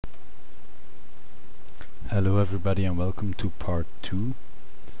Hello everybody and welcome to part 2.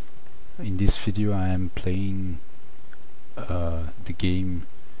 In this video I am playing the game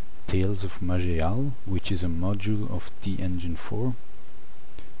Tales of Maj'eyal, which is a module of the Engine 4.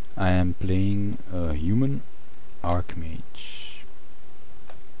 I am playing a human archmage.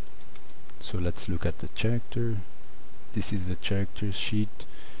 So let's look at the character. This is the character sheet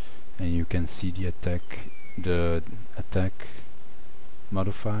and you can see the attack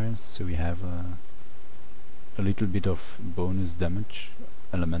modifiers. So we have a little bit of bonus damage,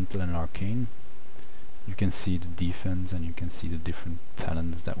 elemental and arcane. You can see the defense and you can see the different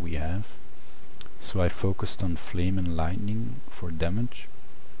talents that we have. So I focused on flame and lightning for damage,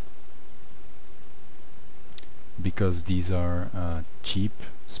 because these are cheap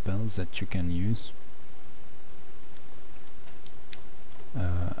spells that you can use.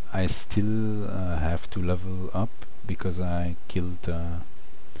 I still have to level up because I killed the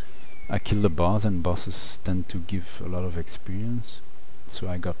boss, and bosses tend to give a lot of experience, so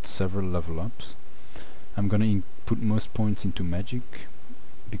I got several level ups. I'm gonna put most points into magic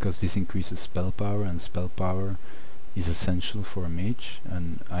because this increases spell power, and spell power is essential for a mage,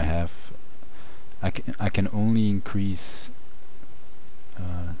 and I can only increase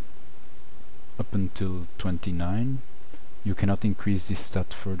up until 29. You cannot increase this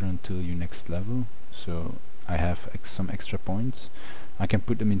stat further until your next level, so I have some extra points. I can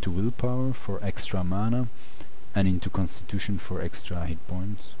put them into willpower for extra mana and into constitution for extra hit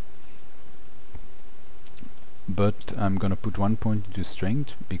points. But I'm gonna put 1 point into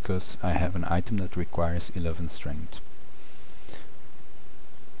strength because I have an item that requires 11 strength.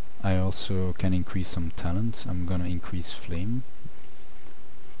 I also can increase some talents. I'm gonna increase flame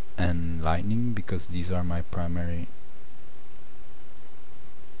and lightning because these are my primary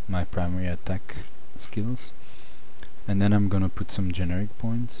attack skills. And then I'm gonna put some generic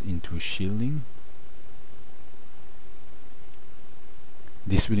points into shielding.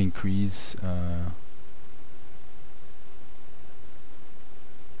 This will increase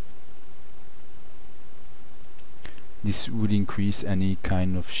this would increase any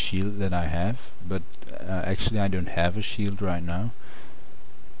kind of shield that I have, but actually I don't have a shield right now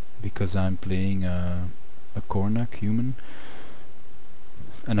because I'm playing a cornac human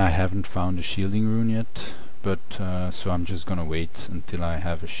and I haven't found a shielding rune yet. But so I'm just gonna wait until I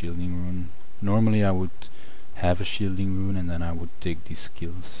have a shielding rune. Normally I would have a shielding rune and then I would take these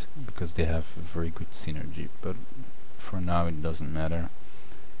skills because they have a very good synergy, but for now it doesn't matter.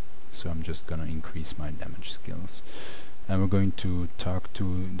 So I'm just gonna increase my damage skills. And we're going to talk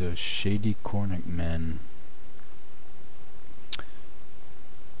to the shady cornac man.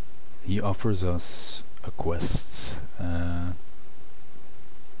 He offers us a quest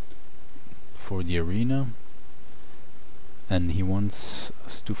for the arena, and he wants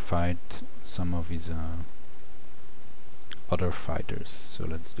us to fight some of his other fighters, so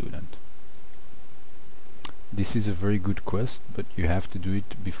let's do that. This is a very good quest, but you have to do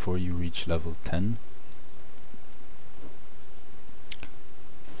it before you reach level 10.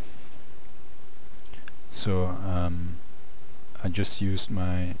 So I just used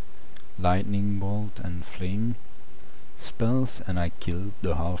my lightning bolt and flame spells and I killed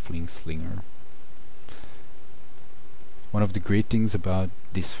the halfling slinger. One of the great things about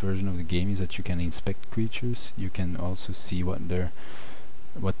this version of the game is that you can inspect creatures. You can also see what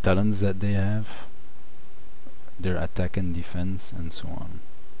talents that they have, their attack and defense, and so on.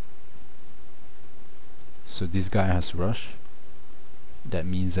 So this guy has rush. That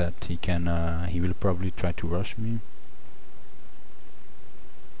means that he will probably try to rush me.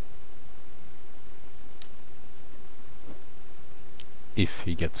 If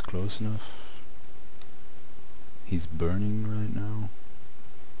he gets close enough. He's burning right now.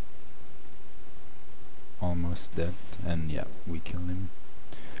 Almost dead, and yeah, we kill him.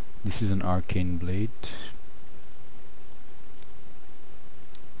 This is an arcane blade.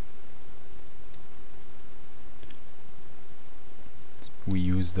 We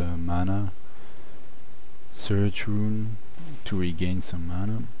use the mana surge rune to regain some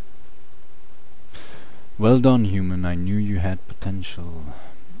mana. Well done, human, I knew you had potential.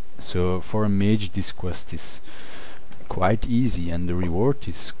 So for a mage this quest is quite easy, and the reward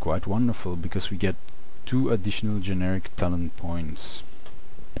is quite wonderful because we get 2 additional generic talent points.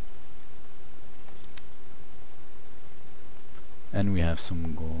 And we have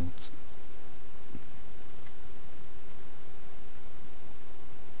some gold.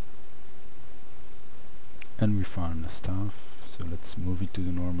 And we found a staff, so let's move it to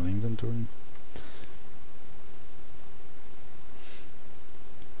the normal inventory.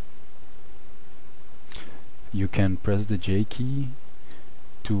 You can press the J key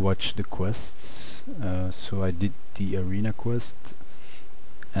to watch the quests So I did the arena quest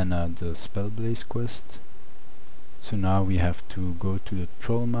and the spellblaze quest. So now we have to go to the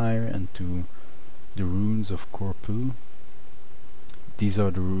Trollmire and to the runes of Corpul. These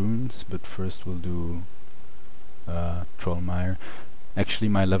are the runes, but first we'll do Trollmire. Actually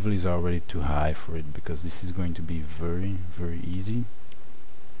my level is already too high for it, because this is going to be very, very easy.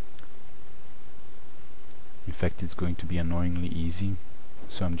 In fact, it's going to be annoyingly easy,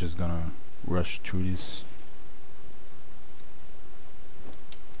 so I'm just gonna rush through this.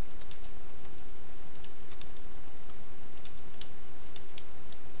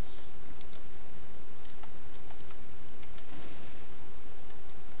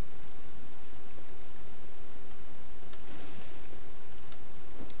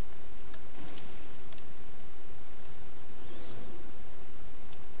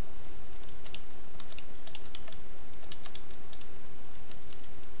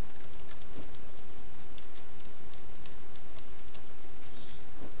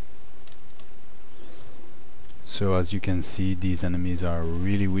 So as you can see, these enemies are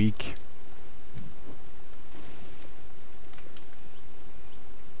really weak.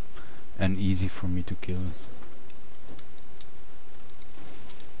 And easy for me to kill.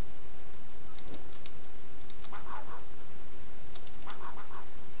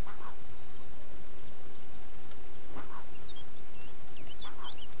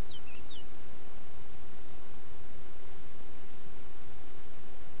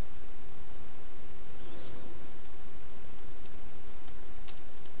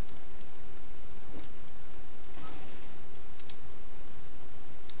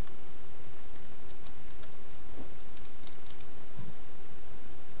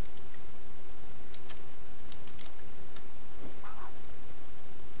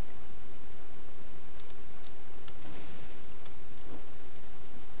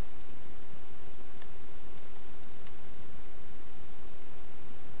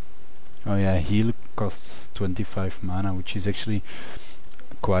 Oh yeah, heal costs 25 mana, which is actually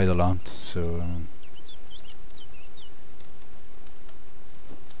quite a lot, so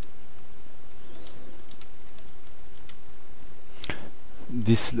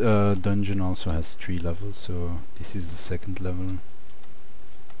this dungeon also has 3 levels, so this is the 2nd level.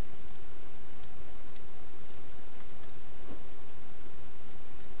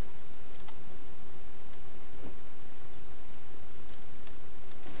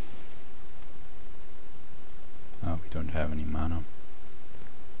 Oh, we don't have any mana.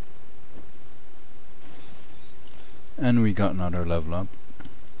 And we got another level up.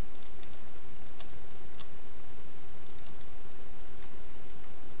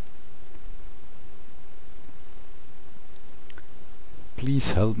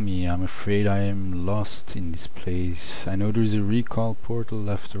 Please help me, I'm afraid I am lost in this place. I know there is a recall portal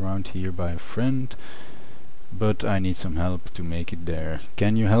left around here by a friend, but I need some help to make it there.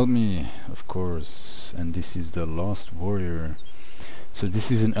 Can you help me? Of course. And this is the Lost Warrior. So this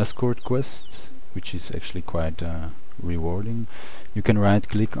is an escort quest, which is actually quite rewarding. You can right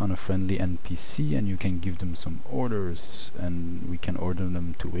click on a friendly NPC and you can give them some orders, and we can order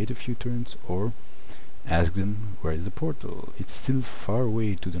them to wait a few turns or ask them where is the portal. It's still far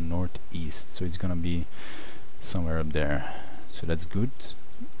away to the northeast, so it's gonna be somewhere up there, so that's good.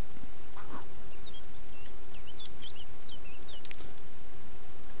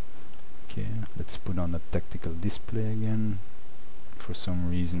 Okay, let's put on the tactical display again. For some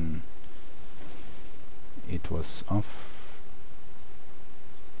reason it was off.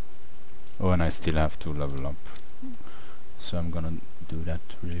 Oh, and I still have to level up, so I'm gonna do that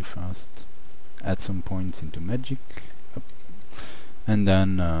really fast. Add some points into magic, and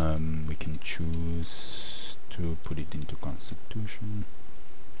then we can choose to put it into constitution,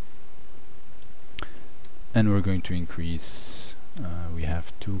 and we're going to increase. We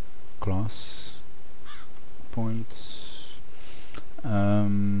have 2 class points.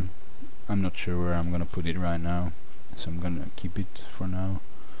 I'm not sure where I'm gonna put it right now, so I'm gonna keep it for now.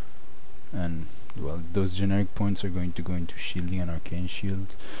 And well, those generic points are going to go into shielding and arcane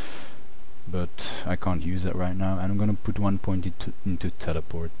shield, but I can't use that right now. And I'm gonna put 1 point into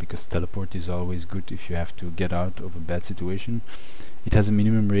teleport, because teleport is always good if you have to get out of a bad situation. It has a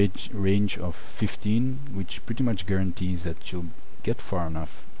minimum range of 15, which pretty much guarantees that you'll get far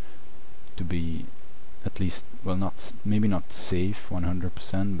enough to be at least, well, not maybe not safe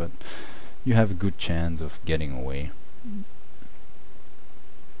 100%, but you have a good chance of getting away.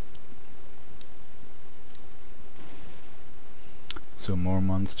 So more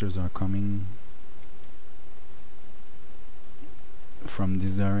monsters are coming from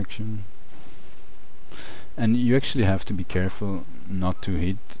this direction, and you actually have to be careful not to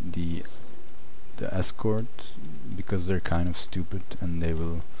hit the the escort, because they're kind of stupid and they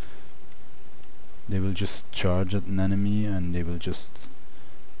will just charge at an enemy and they will just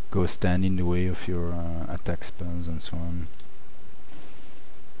go stand in the way of your attack spells and so on.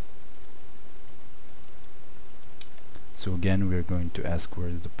 So again we're going to ask where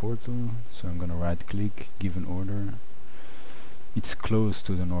is the portal, so I'm gonna right click, give an order. It's close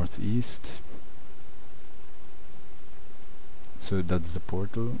to the northeast, so that's the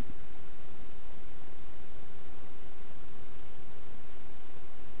portal.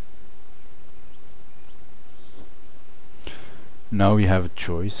 Now we have a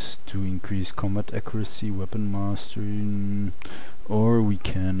choice to increase combat accuracy, weapon mastery, or we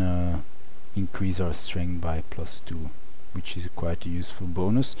can increase our strength by +2, which is quite a useful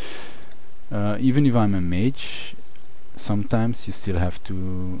bonus. Even if I'm a mage, sometimes you still have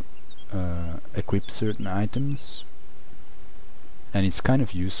to equip certain items, and it's kind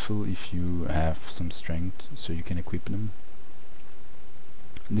of useful if you have some strength, so you can equip them.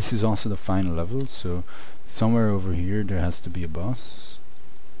 This is also the final level, so somewhere over here there has to be a boss,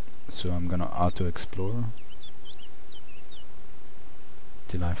 so I'm gonna auto explore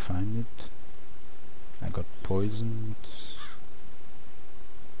till I find it. I got poisoned.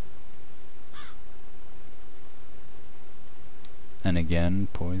 And again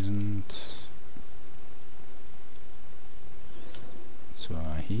poisoned. So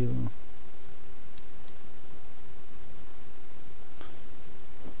I heal.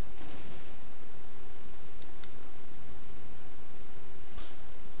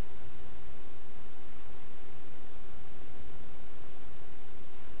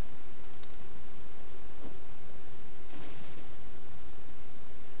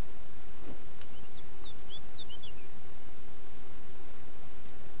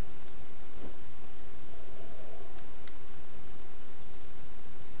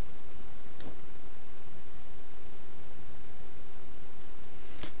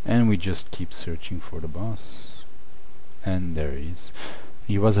 And we just keep searching for the boss, and there he is.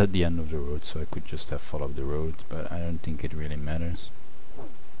 He was at the end of the road, so I could just have followed the road, but I don't think it really matters.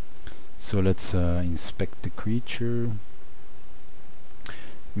 So let's inspect the creature.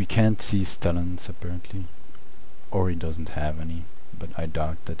 We can't see talents apparently, or he doesn't have any, but I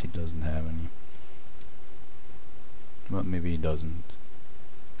doubt that he doesn't have any. Well, maybe he doesn't.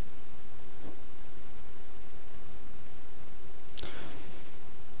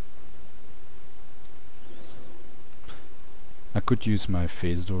 I could use my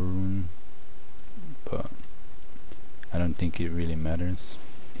phase door rune, but I don't think it really matters.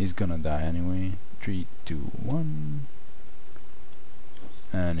 He's gonna die anyway. 3, 2, 1,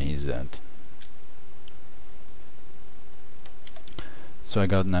 and he's dead. So I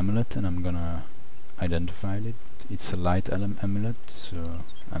got an amulet and I'm gonna identify it. It's a light amulet, so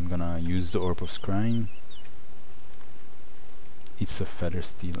I'm gonna use the Orb of Scrying. It's a feather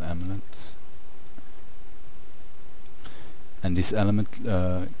steel amulet. And this element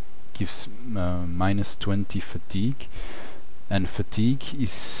gives -20 fatigue, and fatigue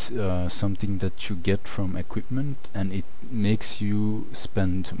is something that you get from equipment, and it makes you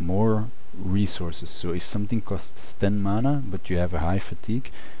spend more resources. So if something costs 10 mana but you have a high fatigue,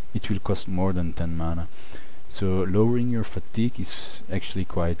 it will cost more than 10 mana. So lowering your fatigue is actually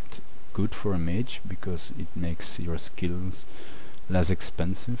quite good for a mage, because it makes your skills less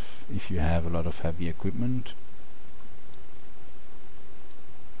expensive if you have a lot of heavy equipment.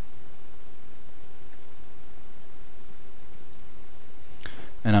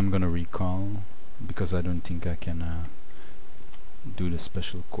 And I'm gonna recall, because I don't think I can do the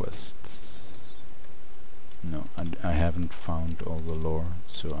special quest. No, I haven't found all the lore,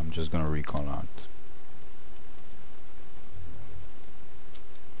 so I'm just gonna recall out.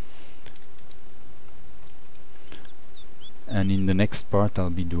 And in the next part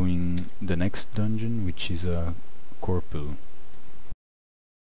I'll be doing the next dungeon, which is a corporal.